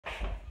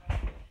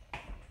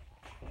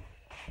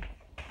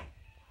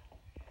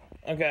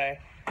Okay,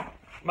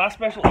 my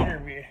special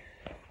interview.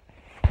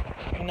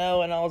 You know,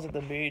 when I was at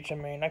the beach, I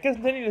mean, I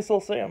continue to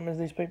still see them as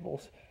these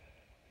people's,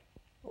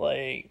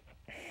 like,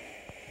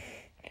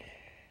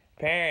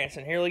 parents,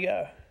 and here we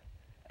go.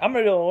 I'm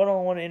going to do a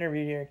one-on-one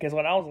interview here, because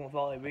when I was on the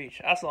Folly Beach,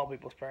 I saw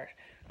people's parents.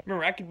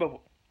 Remember, I keep up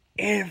with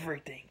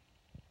everything.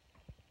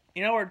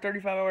 You know, we're at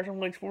 35 hours, some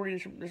weeks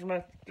 40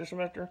 this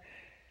semester.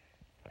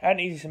 I had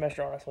an easy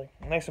semester, honestly.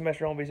 Next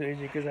semester won't be so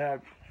easy, because I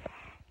had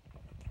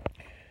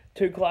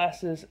 2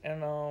 classes,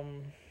 and I'll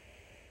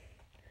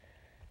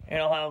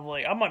have,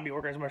 like, I might be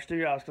working as much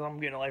 2 hours because I'm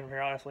getting away from here,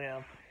 honestly.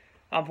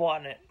 I'm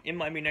plotting it. It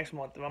might be next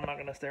month if I'm not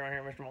going to stay around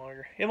here much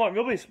longer.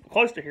 It'll be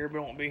close to here, but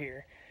it won't be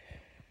here.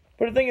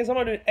 But the thing is, I'm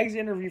going to do an exit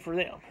interview for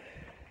them.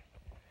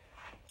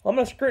 I'm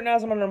going to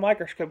scrutinize them under a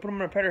microscope, put them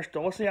on a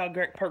pedestal. Let's see how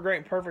great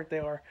and perfect they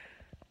are.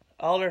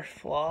 All their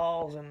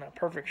flaws and the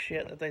perfect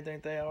shit that they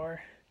think they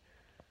are.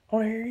 I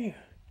want to hear you.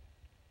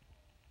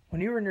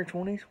 When you were in your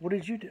 20s, what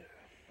did you do?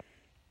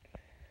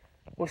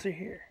 Let's see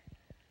here.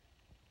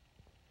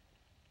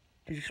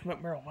 Did you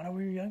smoke marijuana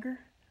when you were younger?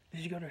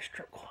 Did you go to a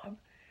strip club?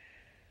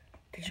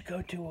 Did you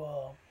go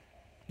to,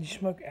 did you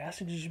smoke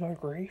acid? Did you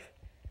smoke reef?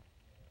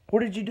 What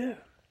did you do?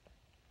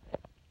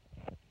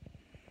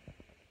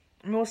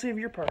 I mean, we'll see if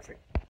you're perfect.